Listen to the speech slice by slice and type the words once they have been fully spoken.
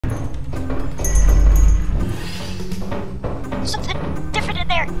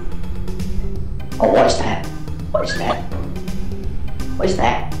Oh, what is that? What is that? What is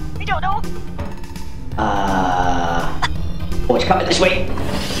that? I don't know. Oh, it's coming this way.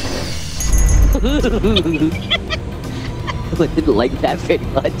 I didn't like that very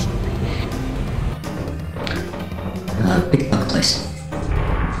much. Big bug place.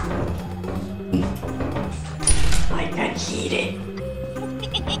 I can hear it.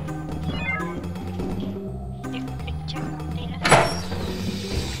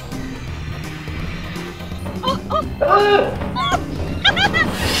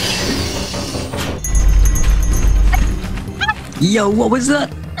 Yo, what was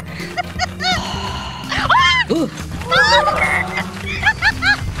that?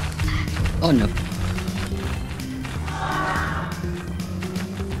 Oh no.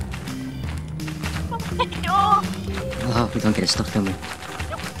 No. Oh, we don't get stuck, can we?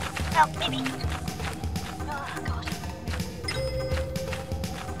 Well, maybe. Oh, God.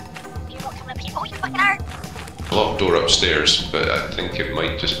 You're not coming up here. Oh, you fucking are. Locked door upstairs, but I think it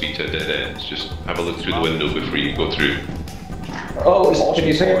might just be to a dead end. Just have a look through the window before you go through. Oh, can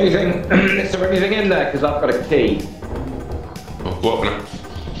you see anything? Is there anything in there? Because I've got a key. Oh, go up now.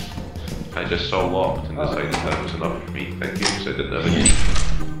 I just saw locked and decided that was enough for me. Thank you, because I didn't have a key.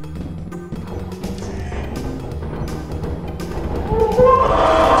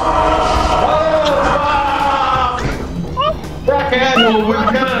 Bracken! Oh,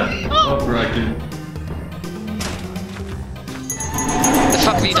 Bracken! Oh, Bracken. The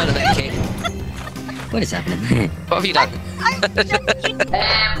fuck have you done in that cave? What is happening? What have you done? There's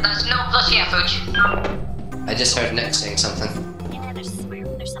no plus here, Fudge. I just heard Nick saying something. Yeah, there's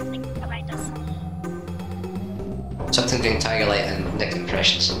something around us. Something doing Tiger Light and Nick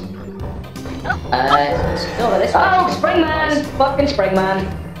impressions. Over this way. Oh, Springman! Fucking Springman!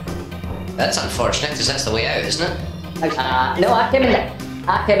 That's unfortunate, because that's the way out, isn't it? No, I came in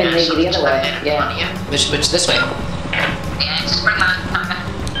the other way. Yeah. Which this way? Yeah, it's Springman.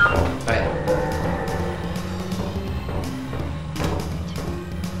 Right.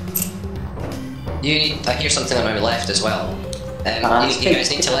 I hear something on my left as well. You guys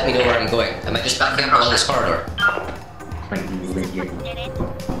need to let me know where I'm going. Am I just backing up along this corridor?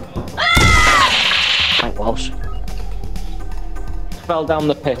 Frank Walsh. Fell down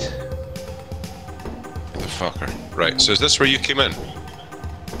the pit. The fucker. Right, so is this where you came in?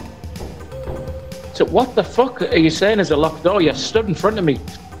 So what the fuck are you saying is a locked door? You stood in front of me,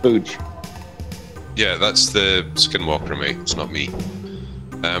 Booge. Yeah, that's the Skinwalker, mate. It's not me.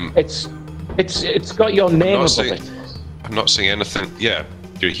 It's got your name above it. I'm not saying anything. Yeah,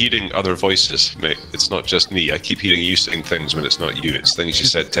 you're hearing other voices, mate. It's not just me. I keep hearing you saying things when it's not you. It's things you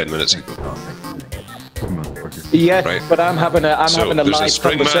said 10 minutes ago. Yeah, right. But I'm having a live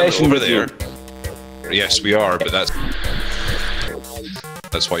conversation over with there. you. Yes, we are, but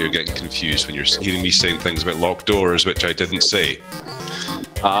that's why you're getting confused when you're hearing me saying things about locked doors, which I didn't say.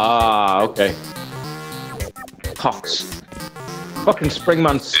 Ah, okay. Cox. Fucking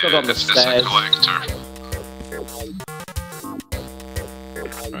Springman stood on the stairs. It's a collector.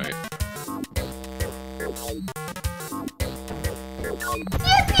 Right.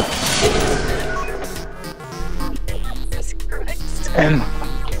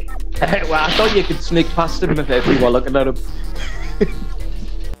 Well, I thought you could sneak past him if you were looking at him.